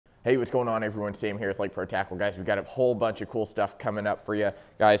Hey, what's going on, everyone? Sam here with Lake Pro Tackle. Guys, we've got a whole bunch of cool stuff coming up for you.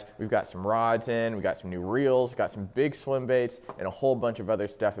 Guys, we've got some rods in, we've got some new reels, got some big swim baits, and a whole bunch of other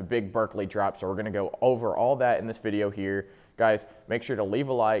stuff, a big Berkley drop. So we're gonna go over all that in this video here. Guys, make sure to leave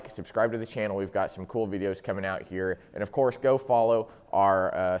a like, subscribe to the channel. We've got some cool videos coming out here. And of course, go follow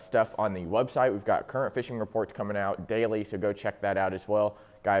our stuff on the website. We've got current fishing reports coming out daily, so go check that out as well.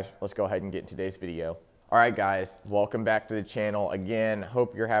 Guys, let's go ahead and get in today's video. All right, guys, welcome back to the channel. Again,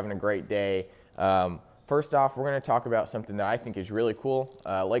 hope you're having a great day. First off, we're gonna talk about something that I think is really cool.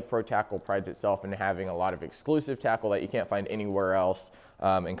 Lake Pro Tackle prides itself in having a lot of exclusive tackle that you can't find anywhere else.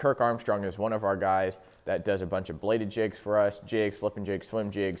 And Kirk Armstrong is one of our guys that does a bunch of bladed jigs for us, jigs, flipping jigs, swim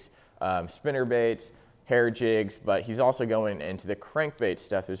jigs, spinner baits, hair jigs, but he's also going into the crankbait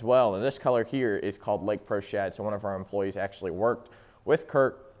stuff as well. And this color here is called Lake Pro Shad. So one of our employees actually worked with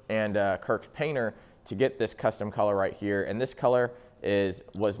Kirk and Kirk's painter to get this custom color right here. And this color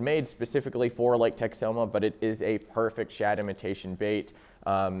was made specifically for Lake Texoma, but it is a perfect shad imitation bait.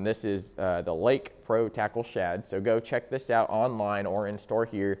 This is the Lake Pro Tackle Shad. So go check this out online or in store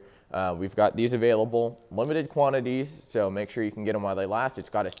here. We've got these available, limited quantities, so make sure you can get them while they last. It's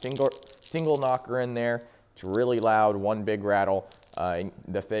got a single knocker in there. It's really loud, one big rattle.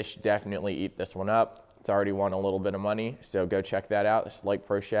 The fish definitely eat this one up. It's already won a little bit of money, so go check that out. It's Lake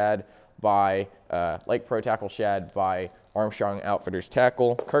Pro Shad by Lake Pro Tackle Shad by Armstrong Outfitters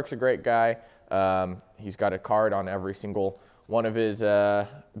Tackle. Kirk's a great guy. He's got a card on every single one of his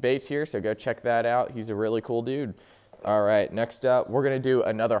baits here, so go check that out. He's a really cool dude. All right, next up, we're gonna do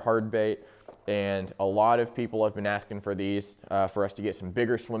another hard bait, and a lot of people have been asking for these for us to get some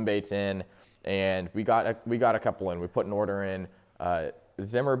bigger swim baits in, and we got a couple in. We put an order in.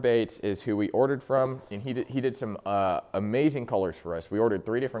 Zimmer Baits is who we ordered from, and he did some amazing colors for us. We ordered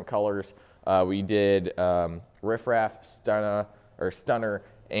 3 different colors. We did Riffraff, Stunner,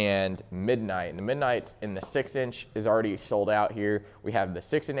 and Midnight. And the Midnight in the 6-inch is already sold out here. We have the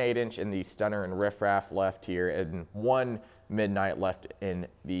 6 and 8-inch in the Stunner and Riffraff left here, and 1 Midnight left in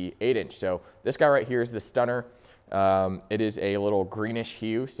the 8-inch. So this guy right here is the Stunner. It is a little greenish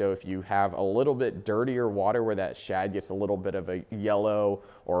hue, so if you have a little bit dirtier water where that shad gets a little bit of a yellow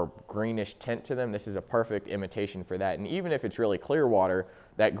or greenish tint to them, this is a perfect imitation for that. And even if it's really clear water,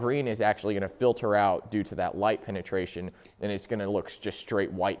 that green is actually going to filter out due to that light penetration, and it's going to look just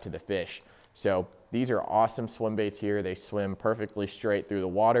straight white to the fish. So these are awesome swim baits here. They swim perfectly straight through the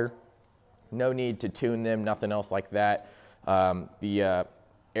water. No need to tune them, nothing else like that. The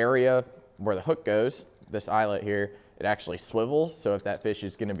area where the hook goes, this eyelet here, it actually swivels, so if that fish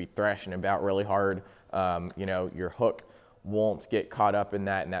is going to be thrashing about really hard, you know, your hook won't get caught up in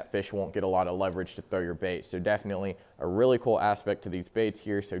that, and that fish won't get a lot of leverage to throw your bait. So definitely a really cool aspect to these baits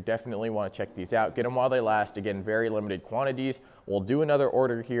here, so definitely want to check these out. Get them while they last. Again, very limited quantities. We'll do another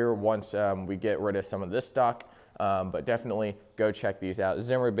order here once we get rid of some of this stock, but definitely go check these out.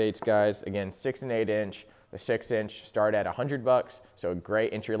 Zimmer Baits, guys, again, 6 and 8-inch. The 6-inch start at $100, so a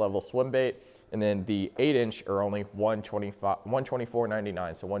great entry-level swim bait. And then the 8-inch are only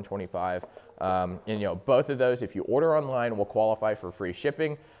 $124.99, so $125. And you know, both of those, if you order online, will qualify for free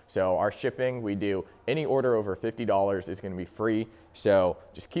shipping. So our shipping, we do any order over $50 is going to be free. So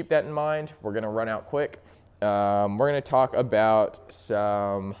just keep that in mind. We're going to run out quick. We're going to talk about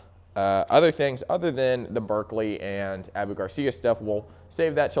some other things other than the Berkley and Abu Garcia stuff. We'll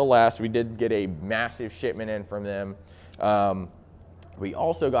save that till last. We did get a massive shipment in from them. We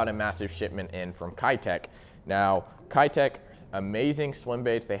also got a massive shipment in from Kitech. Now, Kitech, amazing swim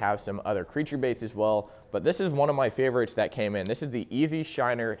baits. They have some other creature baits as well, but this is one of my favorites that came in. This is the Easy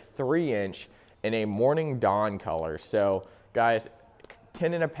Shiner 3-inch in a Morning Dawn color. So, guys,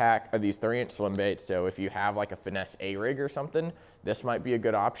 10 in a pack of these 3-inch swim baits. So if you have like a finesse A-rig or something, this might be a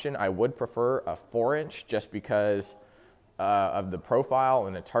good option. I would prefer a 4-inch just because of the profile,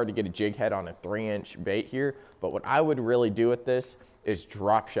 and it's hard to get a jig head on a 3-inch bait here. But what I would really do with this is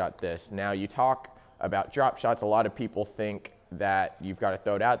drop shot this. Now, you talk about drop shots, a lot of people think that you've got to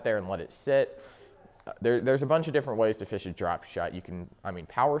throw it out there and let it sit. There's a bunch of different ways to fish a drop shot. You can,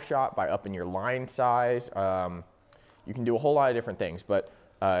 power shot by upping your line size. You can do a whole lot of different things, but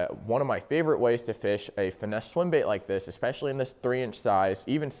one of my favorite ways to fish a finesse swim bait like this, especially in this 3-inch size,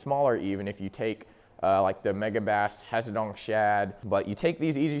 even smaller even if you take like the Mega Bass Hezadong Shad, but you take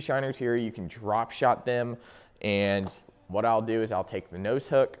these Easy Shiners here, you can drop shot them, and what I'll do is I'll take the nose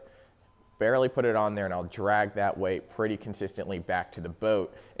hook, barely put it on there, and I'll drag that weight pretty consistently back to the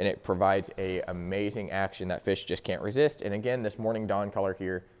boat, and it provides a amazing action that fish just can't resist. And again, this Morning Dawn color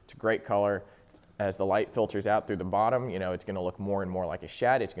here, it's a great color. as the light filters out through the bottom, you know, it's going to look more and more like a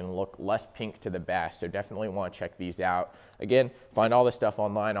shad. It's going to look less pink to the bass. So definitely want to check these out. Again, find all this stuff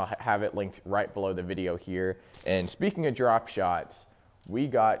online. I'll have it linked right below the video here. And speaking of drop shots, we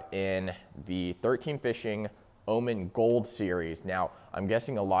got in the 13 Fishing Omen Gold Series. Now, I'm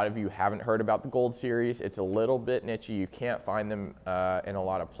guessing a lot of you haven't heard about the Gold Series. It's a little bit niche-y. You can't find them in a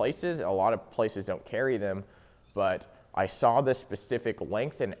lot of places. A lot of places don't carry them, but I saw the specific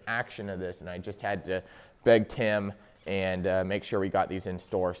length and action of this, and I just had to beg Tim and make sure we got these in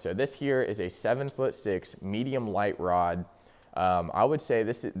store. So this here is a 7'6" medium light rod. I would say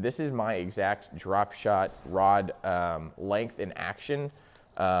this is my exact drop shot rod length and action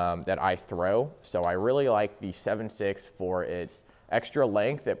that I throw. So I really like the 7'6" for its extra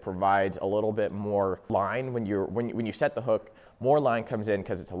length. It provides a little bit more line when you set the hook. More line comes in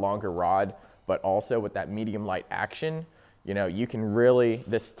because it's a longer rod. But also with that medium light action, you know, you can really,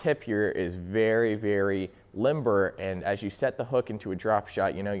 this tip here is very, very limber. And as you set the hook into a drop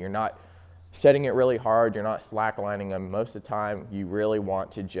shot, you know, you're not setting it really hard. You're not slacklining them. Most of the time, you really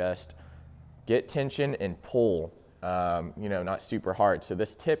want to just get tension and pull, you know, not super hard. So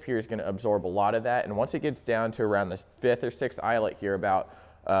this tip here is going to absorb a lot of that. And once it gets down to around the 5th or 6th eyelet here, about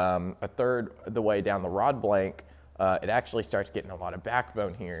a third of the way down the rod blank, it actually starts getting a lot of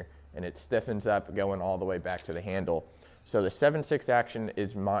backbone here. And it stiffens up going all the way back to the handle. So the 7'6" action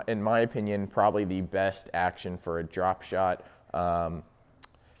is, in my opinion, probably the best action for a drop shot,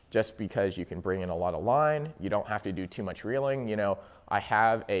 just because you can bring in a lot of line. You don't have to do too much reeling. You know, I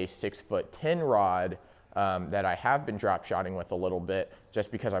have a 6'10" rod that I have been drop shotting with a little bit just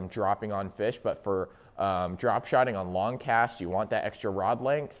because I'm dropping on fish. But for drop shotting on long casts, you want that extra rod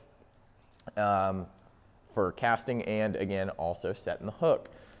length for casting and, again, also setting the hook.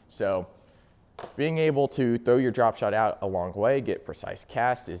 So being able to throw your drop shot out a long way, get precise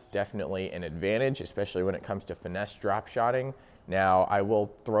cast is definitely an advantage, especially when it comes to finesse drop shotting. Now, I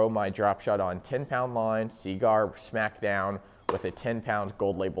will throw my drop shot on 10-pound line, Seagar smackdown with a 10-pound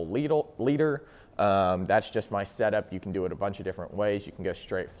gold label leader. That's just my setup. You can do it a bunch of different ways. You can go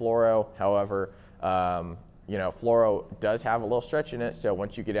straight fluoro. However, you know, fluoro does have a little stretch in it, so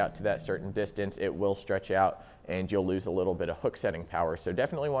once you get out to that certain distance, it will stretch out and you'll lose a little bit of hook setting power. So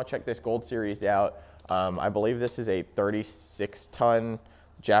definitely want to check this Gold Series out. I believe this is a 36-ton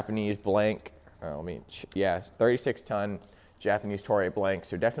Japanese blank. Yeah, 36-ton Japanese Toray blank.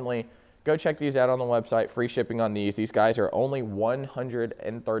 So definitely go check these out on the website. Free shipping on these. These guys are only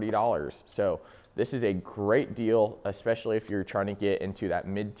 $130. So this is a great deal, especially if you're trying to get into that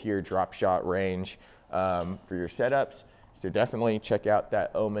mid-tier drop shot range for your setups. So definitely check out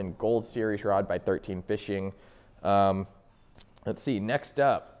that Omen Gold Series rod by 13 Fishing. Let's see, next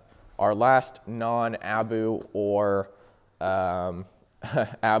up, our last non-Abu or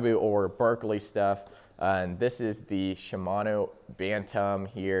Abu or Berkley stuff. And this is the Shimano Bantam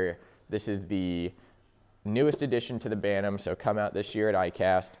here. This is the newest addition to the Bantam, so come out this year at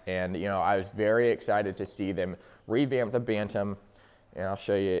ICAST. And, you know, I was very excited to see them revamp the Bantam. And I'll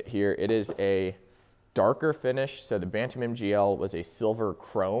show you it here. It is a darker finish. So the Bantam MGL was a silver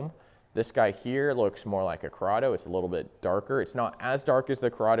chrome. This guy here looks more like a Corrado. It's a little bit darker. It's not as dark as the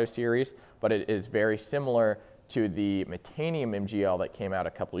Corrado series, but it is very similar to the Metanium MGL that came out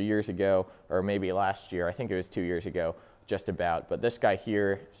a couple of years ago, or maybe last year. I think it was 2 years ago, just about. But this guy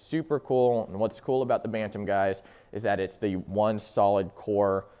here, super cool. And what's cool about the Bantam, guys, is that it's the one solid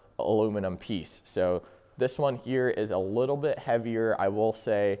core aluminum piece. So this one here is a little bit heavier, I will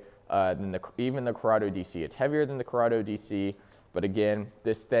say, than even the Corrado DC. It's heavier than the Corrado DC. But again,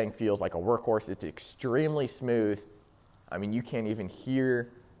 this thing feels like a workhorse. It's extremely smooth. I mean, you can't even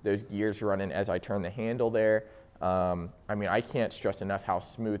hear those gears running as I turn the handle there. I mean, I can't stress enough how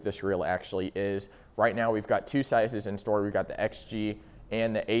smooth this reel actually is. Right now, we've got two sizes in store. We've got the XG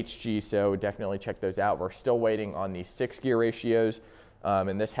and the HG, so definitely check those out. We're still waiting on the 6-gear ratios,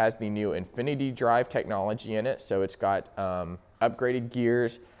 and this has the new Infinity Drive technology in it. So it's got upgraded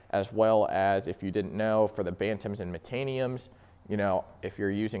gears, as well as, if you didn't know, for the Bantams and Metaniums. You know, if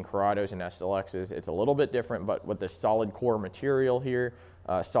you're using Corrados and SLXs, it's a little bit different, but with the solid core material here,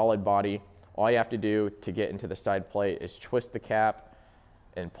 solid body, all you have to do to get into the side plate is twist the cap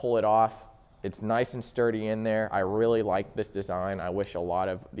and pull it off. It's nice and sturdy in there. I really like this design. I wish a lot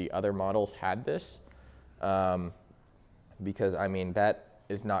of the other models had this because, I mean, that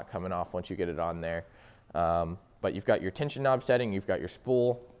is not coming off once you get it on there. But you've got your tension knob setting, you've got your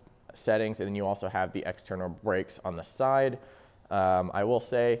spool settings, and then you also have the external brakes on the side. I will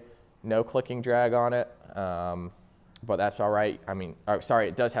say no clicking drag on it, but that's all right. I mean, sorry,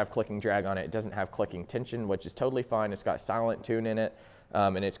 it does have clicking drag on it. It doesn't have clicking tension, which is totally fine. It's got silent tune in it,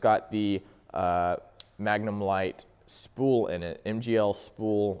 and it's got the Magnum Light spool in it, MGL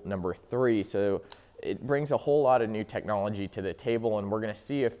spool number 3. So it brings a whole lot of new technology to the table, and we're going to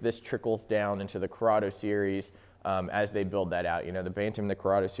see if this trickles down into the Corrado series as they build that out. You know, the Bantam and the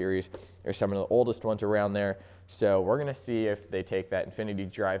Corrado series are some of the oldest ones around there. So we're going to see if they take that infinity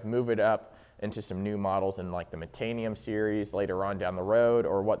drive, move it up into some new models in like the Metanium series later on down the road,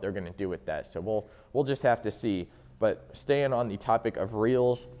 or what they're going to do with that. So we'll just have to see. But staying on the topic of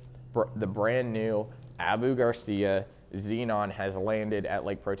reels, the brand new Abu Garcia Xenon has landed at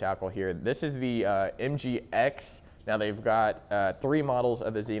Lake Pro Tackle here. This is the MGX. Now they've got 3 models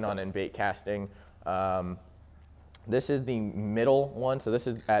of the Xenon in bait casting. This is the middle one, so this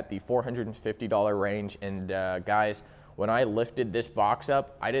is at the $450 range. And guys, when I lifted this box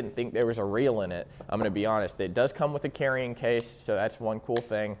up, I didn't think there was a reel in it. I'm gonna be honest, it does come with a carrying case, so that's one cool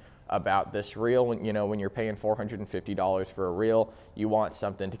thing about this reel. When, you know, when you're paying $450 for a reel, you want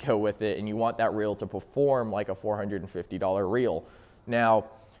something to go with it, and you want that reel to perform like a $450 reel. Now,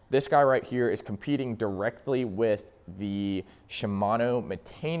 this guy right here is competing directly with the Shimano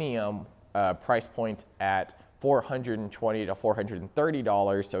Metanium price point at $420 to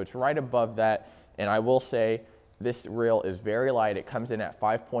 $430, so it's right above that. And I will say, this reel is very light. It comes in at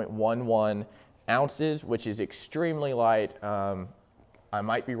 5.11 ounces, which is extremely light. I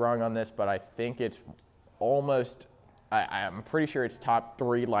might be wrong on this, but I think it's almost, I'm pretty sure it's top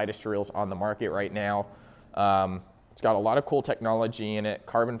 3 lightest reels on the market right now. It's got a lot of cool technology in it,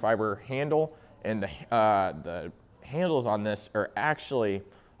 carbon fiber handle, and the handles on this are actually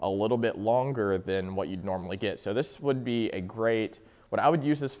a little bit longer than what you'd normally get. So this would be a great, what I would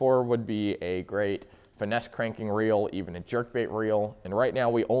use this for would be a great finesse cranking reel, even a jerkbait reel. And right now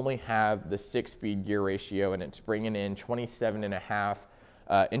we only have the 6-speed gear ratio, and it's bringing in 27.5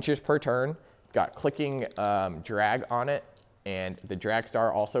 inches per turn. It's got clicking drag on it, and the drag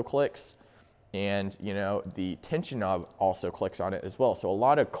star also clicks. And you know, the tension knob also clicks on it as well. So a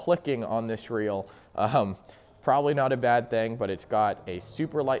lot of clicking on this reel. Probably not a bad thing, but it's got a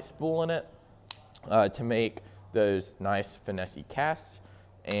super light spool in it to make those nice finessey casts.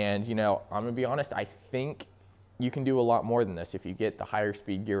 And you know, I'm gonna be honest, I think you can do a lot more than this. If you get the higher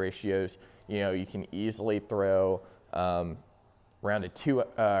speed gear ratios, you know, you can easily throw around a 2 or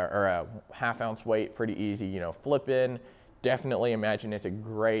a ½ ounce weight pretty easy, you know, flip in. Definitely imagine it's a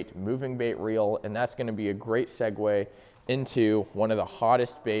great moving bait reel, and that's gonna be a great segue into one of the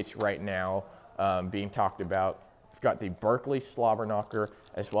hottest baits right now being talked about. We've got the Berkley Slobberknocker,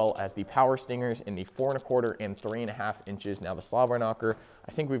 as well as the Power Stingers in the 4 1/4 and 3 1/2 inches. Now the Slobberknocker,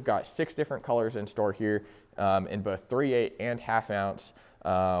 I think we've got 6 different colors in store here in both 3/8 and ½ ounce.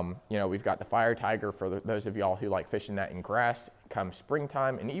 You know, we've got the Fire Tiger for those of y'all who like fishing that in grass come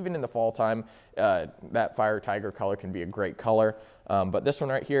springtime, and even in the fall time, that Fire Tiger color can be a great color. But this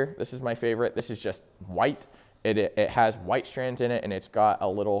one right here, this is my favorite. This is just white. It has white strands in it, and it's got a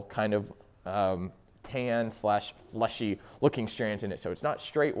little kind of tan / fleshy looking strands in it. So it's not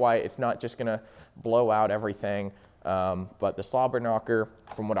straight white. It's not just gonna blow out everything. But the Slobberknocker,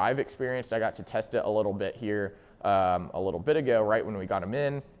 from what I've experienced, I got to test it a little bit here a little bit ago, right when we got them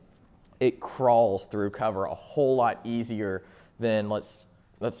in. It crawls through cover a whole lot easier than let's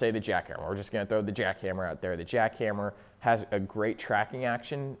say the jackhammer. We're just gonna throw the jackhammer out there. The jackhammer has a great tracking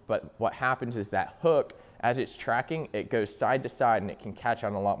action, but what happens is that hook, as it's tracking, it goes side to side and it can catch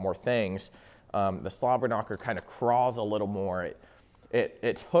on a lot more things. The Slobberknocker kind of crawls a little more.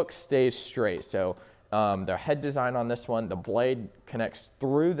 Its hook stays straight. So the head design on this one, the blade connects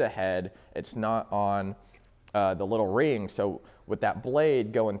through the head. It's not on the little ring. So with that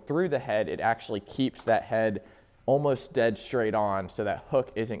blade going through the head, it actually keeps that head almost dead straight on, so that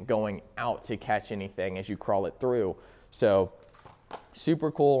hook isn't going out to catch anything as you crawl it through. So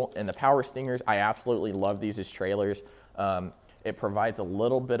super cool. And the Power Stingers, I absolutely love these as trailers. It provides a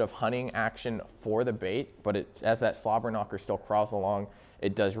little bit of hunting action for the bait, but as that Slobberknocker still crawls along,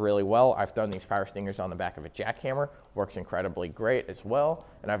 it does really well. I've thrown these Power Stingers on the back of a jackhammer, works incredibly great as well.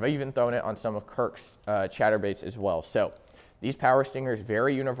 And I've even thrown it on some of Kirk's chatterbaits as well. So these Power Stingers,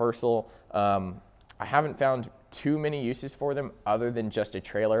 very universal. I haven't found too many uses for them other than just a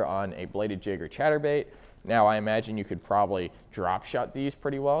trailer on a bladed jig or chatterbait. Now I imagine you could probably drop shot these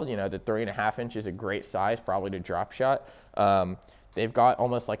pretty well. You know, the 3 1/2 inch is a great size probably to drop shot. They've got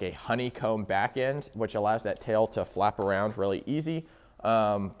almost like a honeycomb back end, which allows that tail to flap around really easy.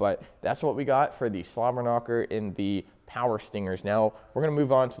 But that's what we got for the Slobberknocker in the Power Stingers. Now we're gonna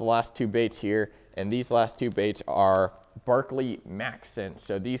move on to the last 2 baits here, and these last 2 baits are Berkley Max Scent.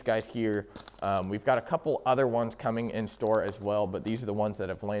 So these guys here, we've got a couple other ones coming in store as well, but these are the ones that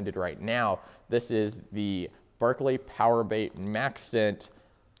have landed right now. This is the Berkley Power Bait Max Scent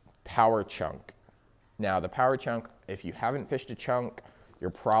power chunk. Now the power chunk, if you haven't fished a chunk, you're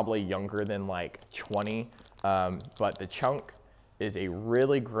probably younger than like 20, but the chunk is a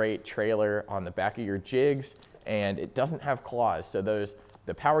really great trailer on the back of your jigs, and it doesn't have claws. So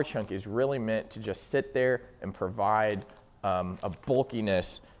the power chunk is really meant to just sit there and provide a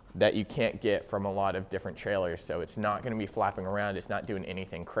bulkiness that you can't get from a lot of different trailers. So it's not gonna be flapping around, it's not doing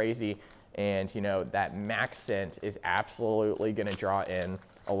anything crazy. And you know, that max scent is absolutely gonna draw in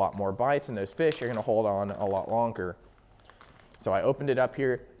a lot more bites, and those fish are gonna hold on a lot longer. So I opened it up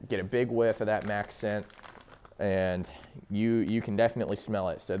here, get a big whiff of that max scent, and you can definitely smell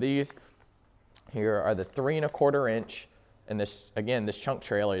it. So these here are the 3 1/4 inch, and this, again, this chunk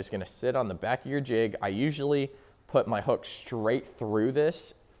trailer is gonna sit on the back of your jig. I usually put my hook straight through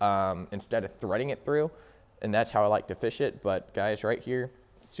this instead of threading it through, and that's how I like to fish it. But guys, right here,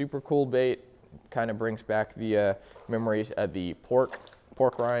 super cool bait, kind of brings back the memories of the pork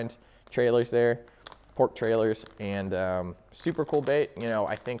rind trailers there, pork trailers, and super cool bait. You know,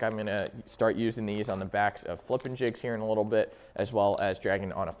 I think I'm gonna start using these on the backs of flipping jigs here in a little bit, as well as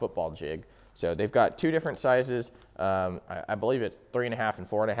dragging on a football jig. So they've got 2 different sizes. I believe it's 3.5 and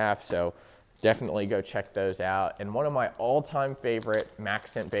 4.5. So definitely go check those out. And one of my all-time favorite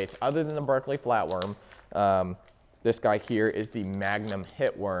max scent baits, other than the Berkley flatworm, this guy here is the Magnum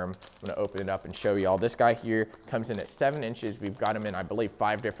hitworm. I'm gonna open it up and show y'all. This guy here comes in at 7 inches. We've got him in, I believe,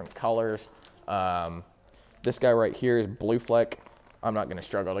 5 different colors. This guy right here is Blue Fleck. I'm not gonna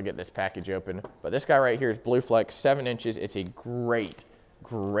struggle to get this package open, but this guy right here is Blue Fleck, 7 inches. It's a great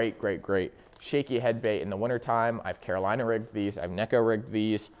shaky head bait in the wintertime. I've Carolina rigged these, I've Neko rigged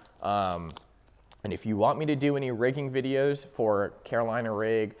these. And if you want me to do any rigging videos for Carolina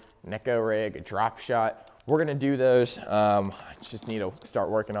rig, Neko rig, a drop shot, we're gonna do those. I just need to start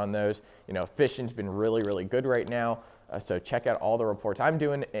working on those. You know, fishing's been really good right now. So check out all the reports I'm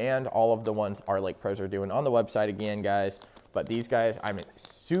doing and all of the ones our Lake Pros are doing on the website again, guys. But these guys, I'm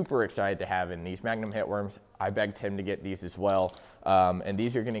super excited to have in these Magnum hitworms. I begged Tim to get these as well. And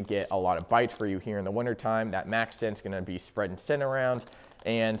these are gonna get a lot of bites for you here in the wintertime. That max scent's gonna be spreading scent around,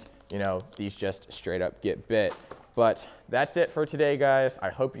 and you know, these just straight up get bit. But that's it for today, guys. I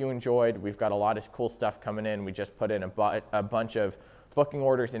hope you enjoyed. We've got a lot of cool stuff coming in. We just put in a bunch of booking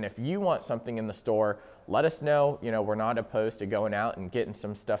orders, and if you want something in the store, let us know. You know, we're not opposed to going out and getting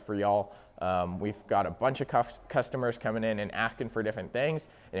some stuff for y'all. We've got a bunch of customers coming in and asking for different things,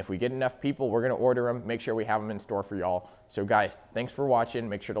 and if we get enough people, we're gonna order them, make sure we have them in store for y'all. So guys, thanks for watching.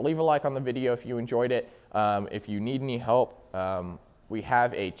 Make sure to leave a like on the video if you enjoyed it. If you need any help, we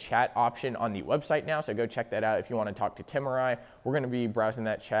have a chat option on the website now, so go check that out if you want to talk to Tim or I. We're going to be browsing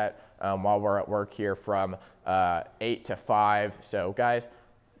that chat while we're at work here from 8 to 5. So guys,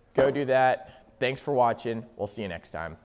 go do that. Thanks for watching. We'll see you next time.